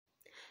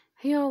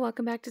Hey y'all,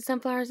 welcome back to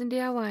Sunflowers and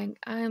DIY.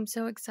 I am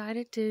so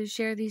excited to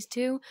share these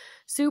two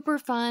super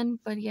fun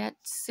but yet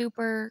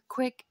super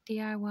quick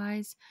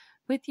DIYs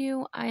with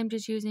you. I am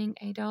just using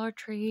a Dollar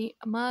Tree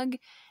mug,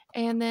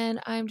 and then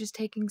I'm just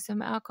taking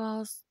some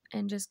alcohols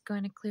and just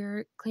going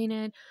to clean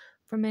it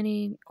from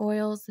any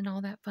oils and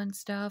all that fun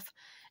stuff.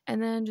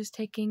 And then just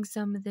taking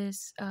some of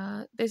this,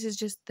 this is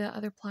just the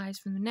other plies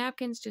from the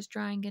napkins, just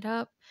drying it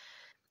up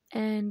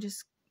and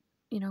just,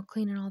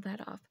 cleaning all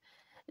that off.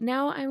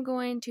 Now I'm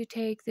going to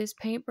take this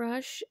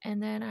paintbrush,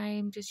 and then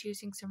I'm just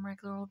using some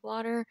regular old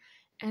water,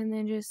 and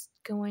then just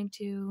going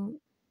to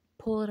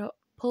pull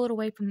it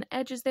away from the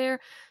edges there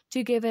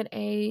to give it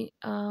a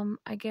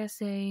I guess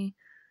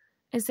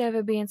instead of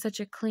it being such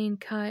a clean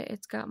cut,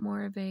 it's got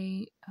more of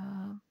a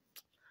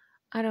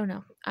I don't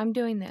know. I'm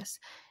doing this,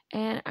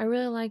 and I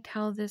really liked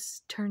how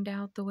this turned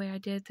out the way I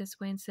did this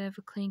way instead of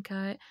a clean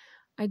cut.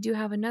 I do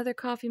have another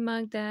coffee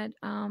mug that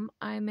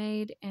I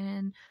made,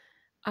 and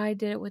I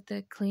did it with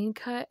the clean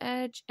cut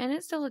edge, and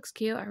it still looks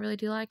cute. I really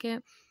do like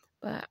it,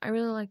 but I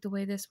really like the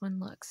way this one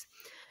looks.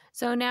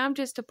 So now I'm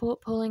just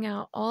pulling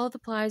out all of the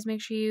plies.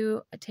 Make sure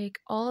you take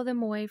all of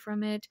them away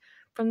from it,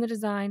 from the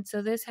design.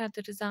 So this had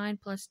the design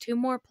plus 2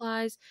 more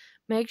plies.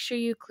 Make sure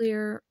you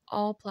clear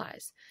all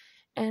plies,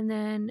 and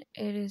then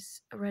it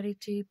is ready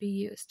to be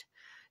used.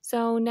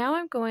 So now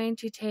I'm going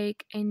to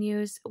take and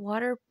use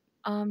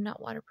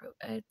not waterproof,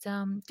 it's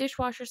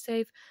dishwasher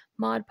safe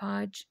Mod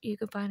Podge. You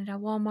can find it at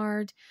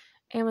Walmart,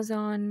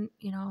 Amazon,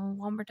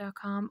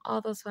 Walmart.com,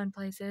 all those fun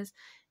places.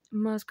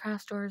 Most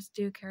craft stores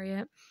do carry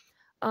it.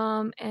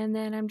 And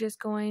then I'm just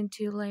going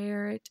to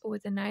layer it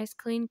with a nice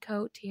clean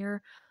coat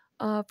here.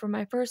 For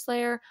my first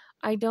layer,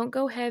 I don't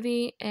go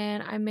heavy,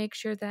 and I make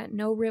sure that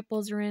no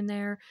ripples are in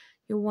there.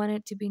 You want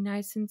it to be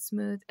nice and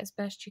smooth as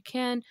best you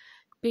can,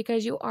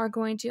 because you are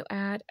going to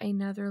add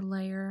another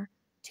layer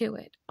to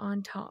it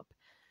on top.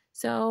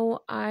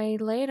 So I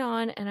lay it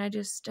on, and I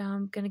just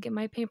gonna get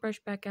my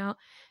paintbrush back out,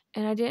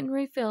 and I didn't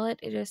refill it.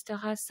 It just still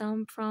has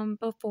some from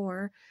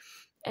before.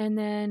 And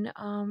then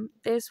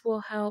this will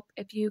help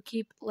if you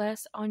keep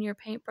less on your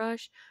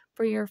paintbrush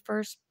for your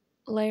first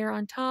layer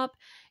on top.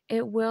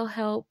 It will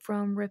help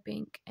from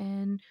ripping,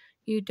 and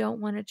you don't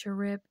want it to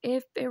rip.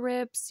 If it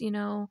rips,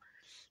 you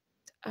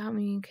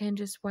can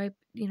just wipe,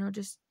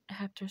 just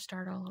have to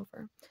start all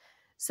over.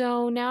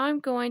 So now I'm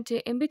going to,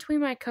 in between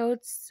my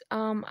coats,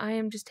 I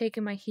am just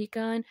taking my heat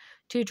gun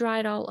to dry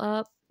it all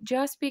up,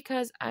 just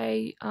because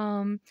I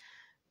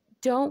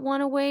don't want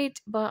to wait,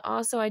 but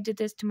also I did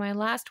this to my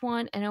last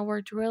one, and it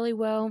worked really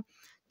well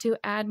to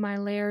add my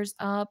layers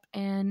up.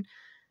 And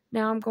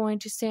now I'm going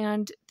to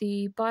sand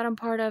the bottom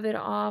part of it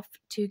off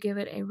to give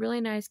it a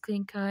really nice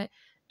clean cut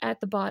at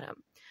the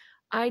bottom.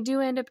 I do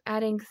end up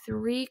adding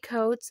 3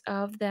 coats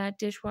of that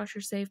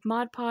dishwasher safe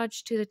Mod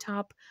Podge to the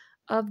top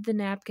of the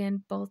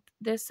napkin, both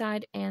this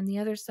side and the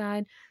other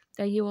side,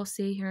 that you will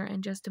see here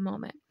in just a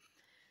moment.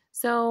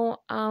 So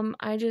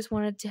I just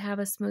wanted to have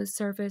a smooth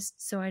surface,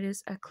 so I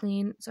just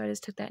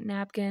took that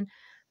napkin,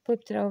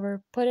 flipped it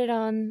over, put it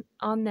on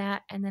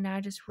that, and then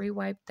I just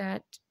re-wiped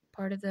that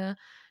part of the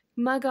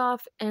mug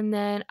off. And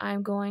then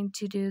I'm going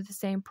to do the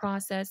same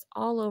process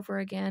all over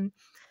again.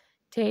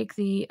 Take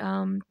the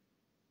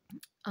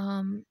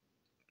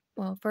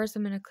well, first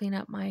I'm going to clean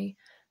up my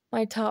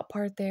top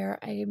part there.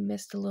 I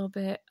missed a little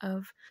bit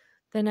of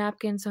the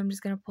napkin, so I'm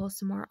just going to pull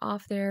some more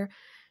off there.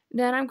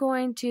 Then I'm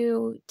going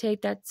to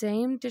take that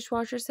same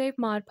dishwasher safe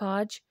Mod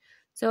Podge.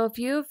 So if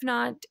you've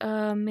not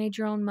made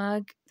your own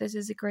mug, this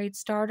is a great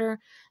starter.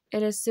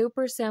 It is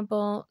super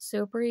simple,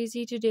 super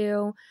easy to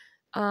do.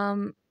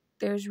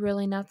 There's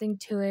really nothing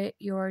to it.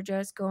 You're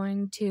just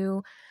going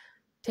to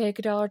take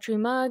a Dollar Tree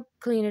mug,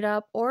 clean it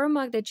up, or a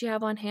mug that you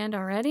have on hand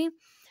already,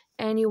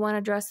 and you want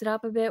to dress it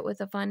up a bit with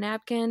a fun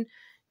napkin.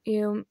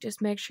 You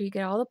just make sure you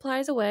get all the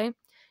plies away.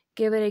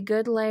 Give it a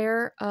good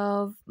layer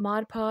of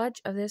Mod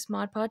Podge, of this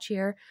Mod Podge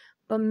here,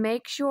 but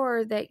make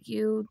sure that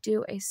you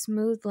do a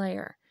smooth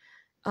layer.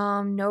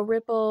 No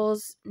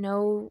ripples,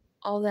 no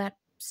all that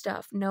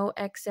stuff, no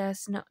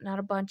excess, not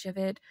a bunch of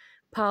it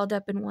piled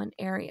up in one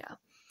area.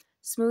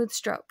 Smooth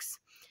strokes.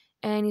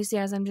 And you see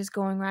as I'm just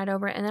going right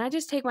over it. And then I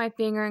just take my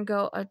finger and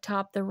go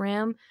atop the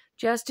rim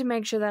just to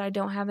make sure that I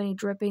don't have any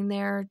dripping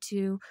there,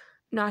 to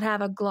not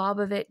have a glob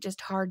of it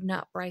just harden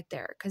up right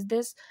there. Because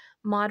this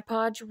Mod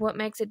Podge, what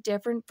makes it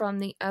different from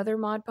the other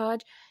Mod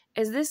Podge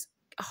is this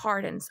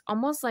hardens,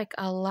 almost like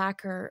a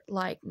lacquer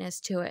likeness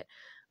to it.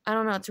 I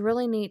don't know, it's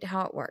really neat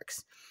how it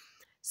works.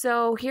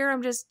 So here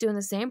I'm just doing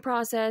the same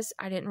process.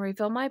 I didn't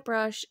refill my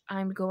brush.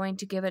 I'm going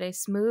to give it a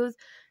smooth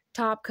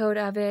top coat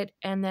of it,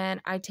 and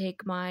then I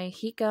take my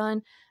heat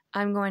gun.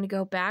 I'm going to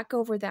go back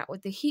over that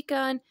with the heat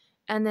gun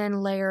and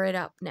then layer it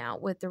up now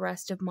with the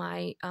rest of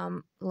my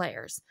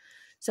layers.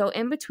 So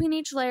in between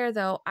each layer,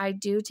 though, I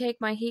do take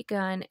my heat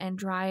gun and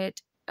dry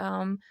it,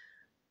 and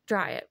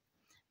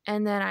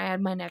then I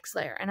add my next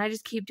layer, and I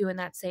just keep doing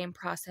that same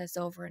process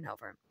over and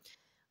over.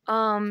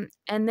 And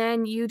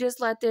then you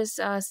just let this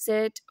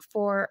sit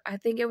for, I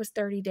think it was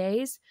 30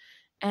 days,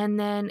 and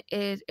then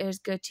it is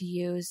good to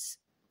use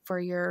for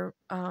your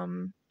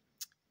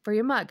for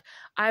your mug.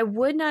 I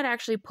would not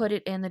actually put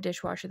it in the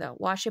dishwasher though.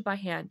 Wash it by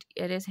hand.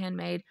 It is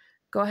handmade.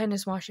 Go ahead and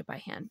just wash it by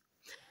hand.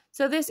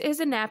 So this is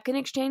a napkin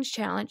exchange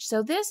challenge.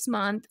 So this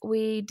month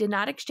we did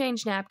not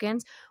exchange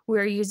napkins. We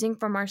are using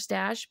from our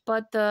stash,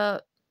 but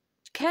the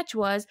catch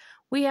was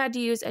we had to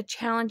use a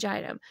challenge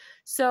item.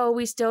 So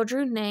we still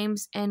drew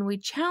names and we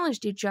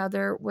challenged each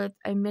other with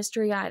a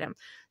mystery item.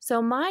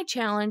 So my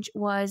challenge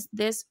was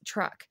this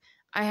truck.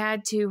 I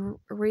had to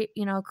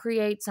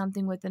create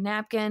something with the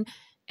napkin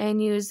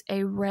and use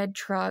a red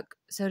truck,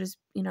 so to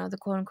the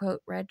quote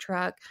unquote red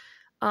truck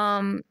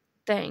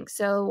thing.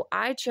 So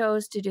I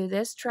chose to do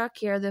this truck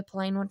here, the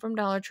plain one from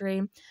Dollar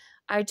Tree.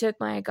 I took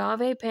my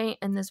agave paint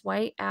and this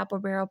white apple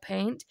barrel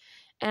paint,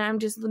 and I'm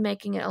just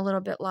making it a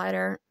little bit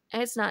lighter.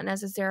 It's not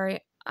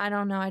necessary. I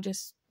don't know. I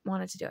just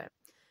wanted to do it.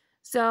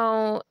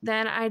 So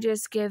then I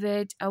just give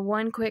it a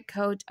one quick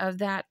coat of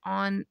that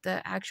on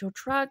the actual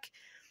truck.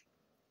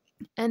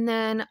 And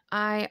then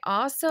I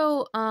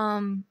also, so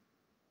I'm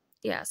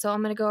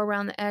going to go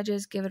around the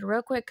edges, give it a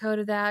real quick coat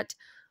of that.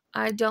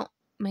 I don't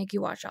make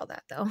you watch all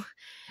that though.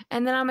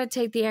 And then I'm going to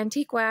take the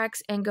antique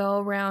wax and go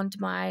around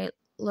my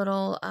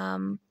little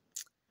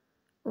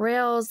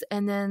rails,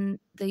 and then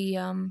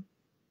the,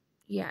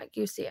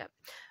 you see it.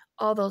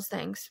 All those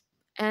things.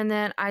 And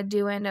then I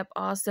do end up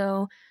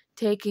also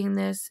taking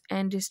this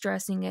and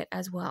distressing it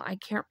as well. I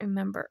can't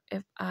remember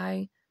if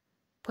I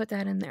put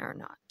that in there or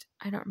not.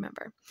 I don't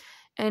remember.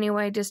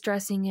 Anyway,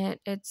 distressing it,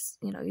 it's,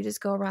 you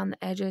just go around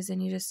the edges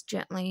and you just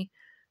gently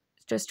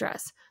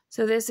distress.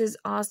 So this is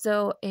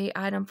also a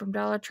item from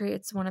Dollar Tree.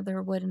 It's one of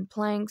their wooden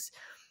planks.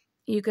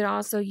 You could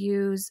also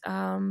use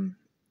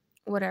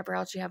whatever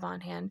else you have on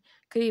hand.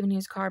 Could even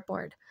use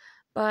cardboard.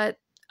 But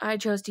I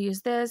chose to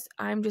use this.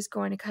 I'm just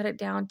going to cut it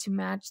down to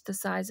match the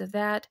size of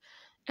that.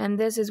 And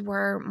this is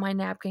where my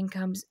napkin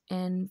comes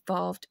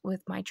involved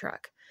with my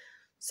truck.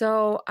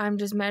 So I'm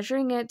just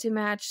measuring it to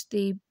match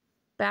the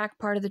back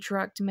part of the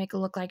truck to make it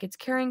look like it's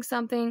carrying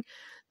something.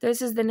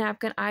 This is the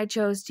napkin I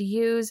chose to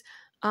use.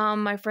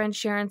 My friend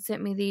Sharon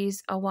sent me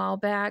these a while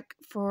back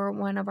for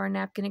one of our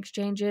napkin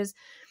exchanges.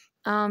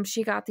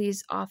 She got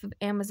these off of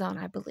Amazon,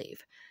 I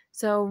believe.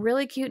 So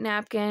really cute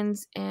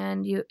napkins,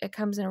 and it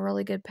comes in a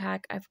really good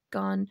pack. They've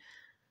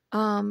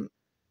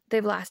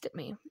lasted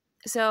me.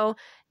 So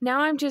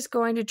now I'm just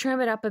going to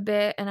trim it up a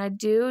bit, and I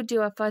do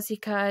a fussy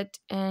cut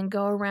and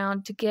go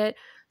around to get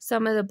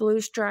some of the blue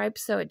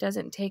stripes so it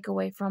doesn't take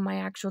away from my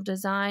actual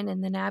design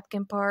and the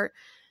napkin part.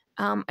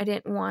 I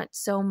didn't want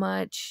so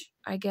much,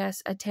 I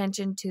guess,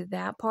 attention to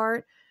that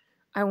part.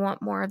 I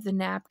want more of the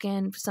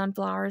napkin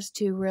sunflowers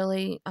to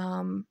really,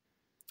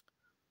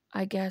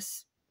 I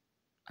guess,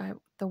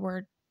 the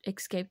word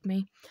escaped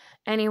me.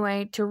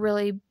 Anyway, to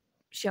really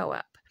show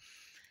up.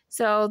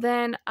 So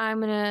then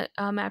I'm going to,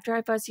 after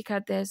I fussy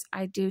cut this,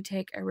 I do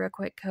take a real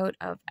quick coat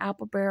of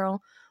apple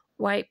barrel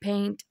white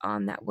paint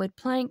on that wood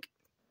plank.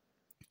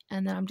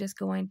 And then I'm just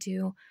going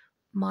to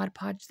Mod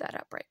Podge that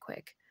up right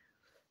quick.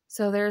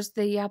 So there's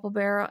the apple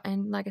barrel,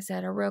 and like I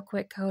said, a real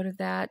quick coat of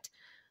that.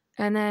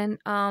 And then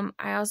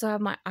I also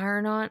have my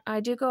iron on. I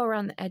do go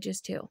around the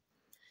edges too.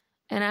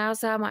 And I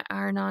also have my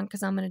iron on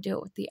because I'm going to do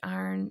it with the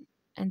iron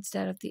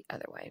instead of the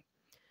other way.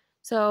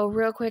 So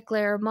real quick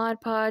layer of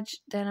Mod Podge.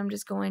 Then I'm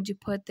just going to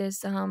put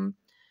this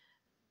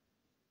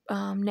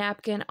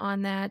napkin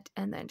on that,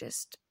 and then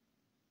just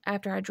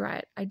after I dry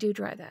it, I do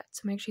dry that.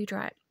 So make sure you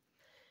dry it.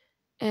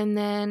 And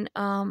then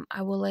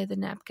I will lay the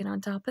napkin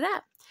on top of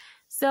that.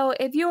 So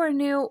if you are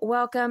new,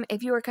 welcome.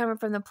 If you are coming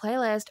from the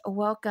playlist,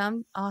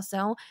 welcome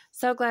also.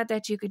 So glad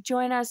that you could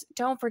join us.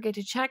 Don't forget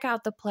to check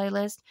out the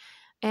playlist,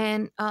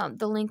 and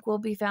the link will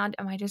be found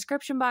in my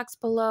description box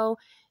below.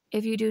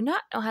 If you do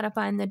not know how to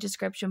find the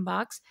description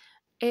box,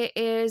 it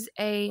is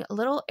a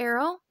little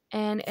arrow,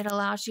 and it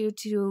allows you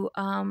to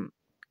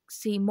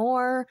see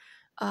more.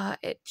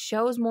 It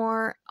shows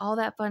more, all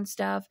that fun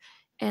stuff,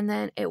 and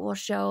then it will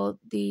show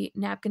the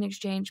Napkin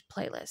Exchange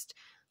playlist.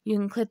 You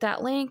can click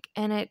that link,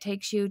 and it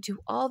takes you to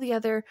all the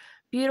other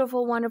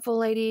beautiful, wonderful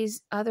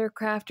ladies, other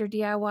crafter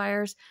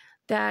DIYers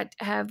that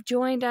have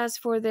joined us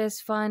for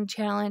this fun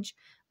challenge.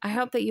 I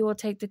hope that you will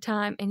take the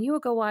time and you will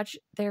go watch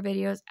their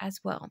videos as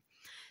well.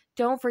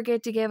 Don't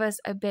forget to give us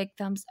a big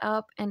thumbs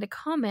up and a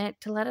comment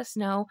to let us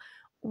know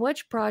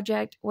which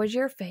project was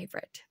your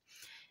favorite.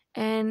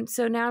 And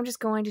so now I'm just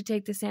going to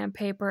take the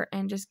sandpaper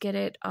and just get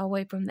it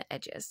away from the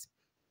edges.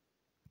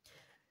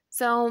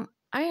 So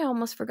I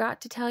almost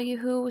forgot to tell you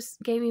who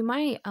gave me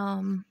my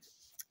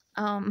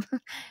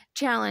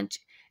challenge.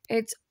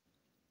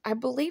 I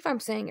believe I'm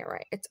saying it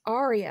right. It's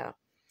Aurea.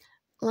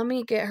 Let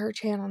me get her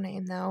channel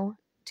name though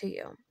to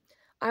you.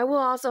 I will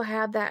also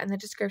have that in the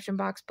description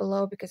box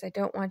below because I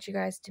don't want you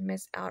guys to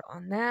miss out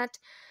on that,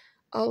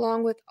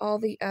 along with all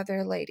the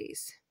other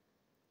ladies.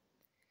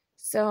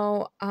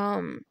 So,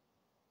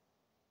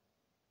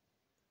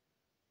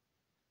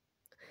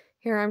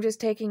 here I'm just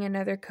taking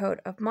another coat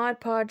of Mod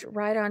Podge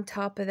right on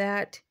top of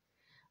that.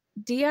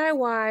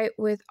 DIY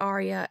with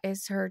Aurea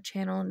is her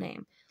channel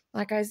name.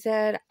 Like I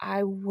said,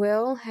 I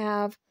will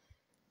have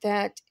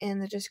that in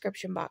the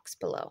description box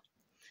below.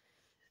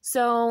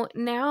 So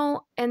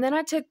now, and then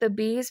I took the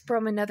bees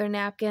from another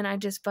napkin. I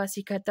just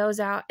fussy cut those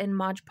out and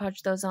Mod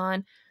Podge those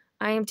on.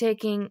 I am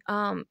taking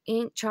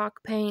ink,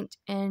 chalk paint,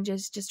 and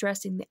just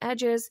distressing the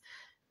edges.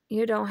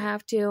 You don't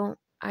have to.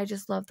 I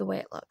just love the way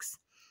it looks.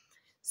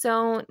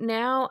 So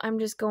now I'm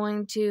just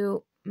going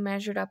to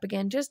measure it up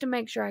again just to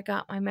make sure I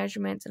got my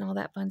measurements and all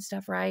that fun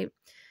stuff right.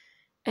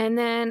 And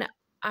then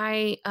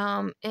I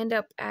end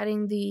up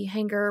adding the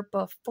hanger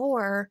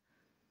before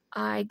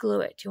I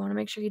glue it. You want to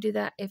make sure you do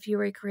that if you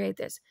recreate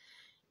this.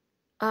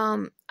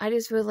 I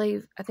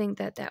think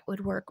that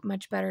would work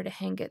much better to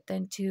hang it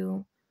than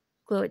to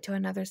glue it to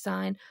another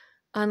sign,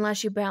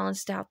 unless you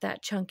balanced out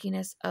that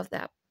chunkiness of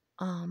that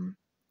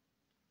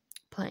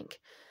plank.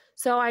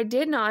 So I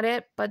did knot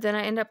it, but then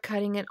I end up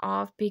cutting it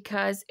off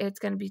because it's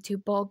going to be too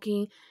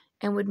bulky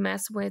and would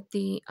mess with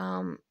the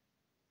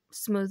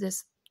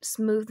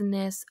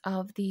smoothness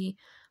of the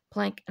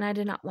plank, and I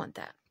did not want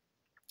that.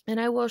 And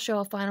I will show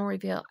a final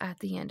reveal at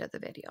the end of the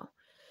video.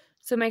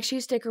 So make sure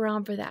you stick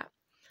around for that.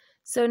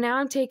 So now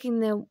I'm taking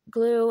the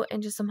glue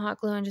and just some hot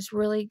glue and just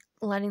really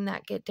letting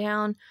that get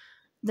down.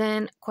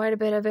 Then quite a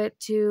bit of it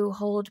to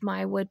hold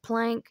my wood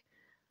plank.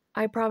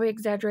 I probably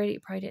exaggerated. You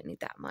probably didn't need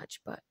that much,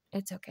 but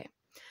it's okay.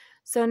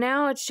 So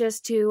now it's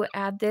just to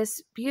add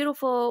this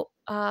beautiful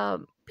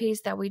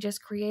piece that we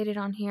just created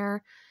on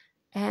here.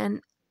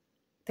 And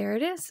there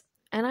it is.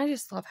 And I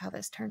just love how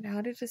this turned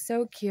out. It's just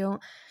so cute.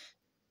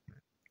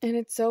 And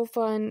it's so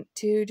fun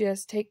to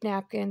just take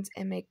napkins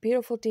and make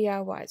beautiful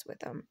DIYs with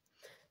them.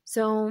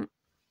 So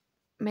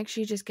make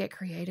sure you just get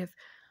creative.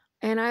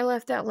 And I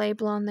left that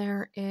label on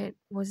there. It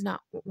was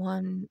not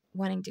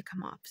wanting to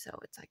come off. So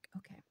it's like,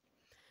 okay.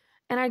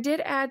 And I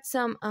did add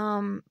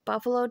some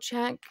buffalo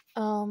check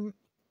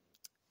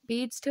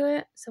beads to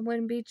it. Some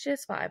wooden beads,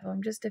 just 5 of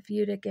them. Just a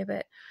few to give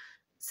it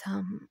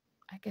some,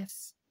 I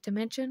guess,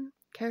 dimension,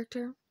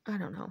 character. I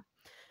don't know.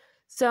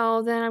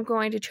 So then I'm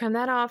going to trim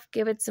that off,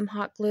 give it some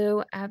hot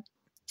glue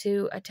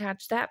to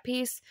attach that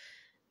piece.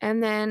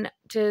 And then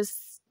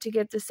just to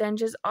get the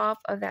singes off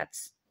of that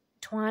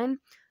twine,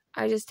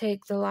 I just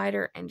take the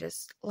lighter and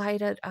just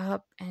light it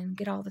up and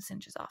get all the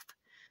singes off.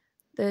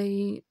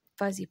 The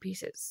fuzzy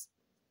pieces,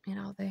 you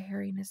know, the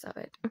hairiness of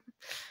it.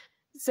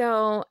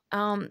 So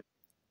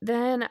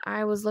then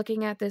I was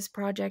looking at this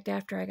project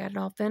after I got it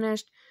all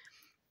finished,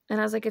 and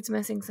I was like, it's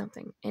missing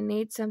something. It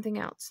needs something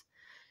else.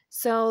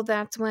 So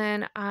that's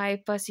when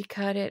I fussy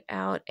cut it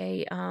out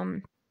a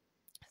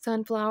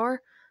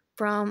sunflower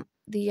from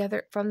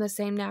the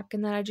same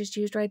napkin that I just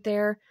used right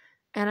there,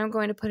 and I'm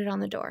going to put it on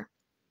the door.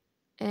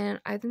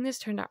 And I think this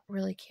turned out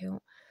really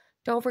cute.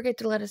 Don't forget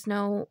to let us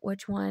know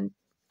which one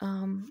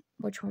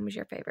was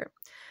your favorite.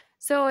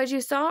 So as you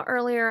saw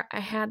earlier, I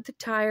had the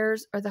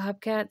tires or the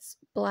hubcaps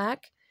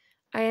black.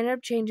 I ended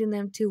up changing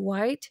them to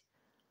white.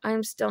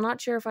 I'm still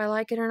not sure if I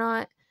like it or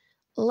not.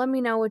 Let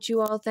me know what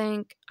you all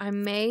think. I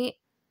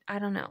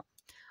don't know.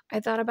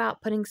 I thought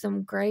about putting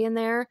some gray in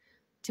there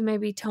to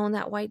maybe tone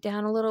that white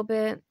down a little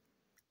bit.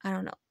 I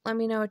don't know. Let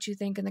me know what you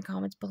think in the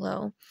comments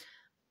below.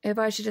 If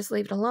I should just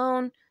leave it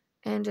alone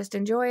and just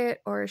enjoy it,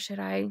 or should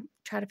I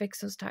try to fix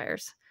those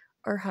tires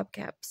or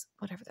hubcaps,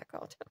 whatever they're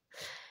called.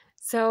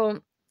 So,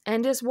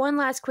 and just one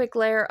last quick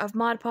layer of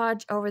Mod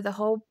Podge over the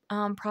whole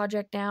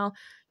project now,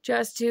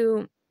 just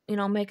to, you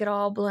know, make it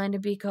all blend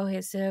and be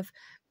cohesive,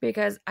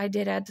 because I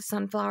did add the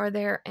sunflower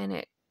there, and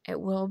it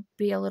will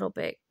be a little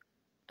bit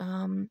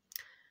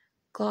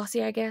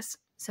glossy, I guess.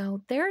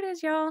 So there it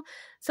is, y'all.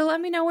 So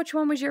let me know which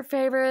one was your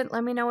favorite.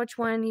 Let me know which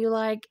one you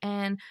like,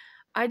 and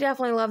I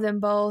definitely love them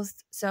both.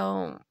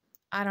 So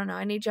I don't know.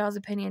 I need y'all's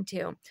opinion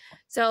too.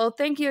 So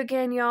thank you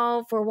again,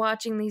 y'all, for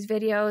watching these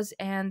videos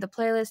and the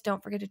playlist.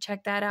 Don't forget to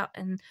check that out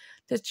in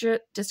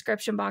the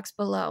description box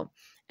below.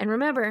 And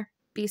remember,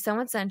 be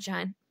someone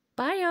sunshine.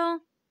 Bye, y'all.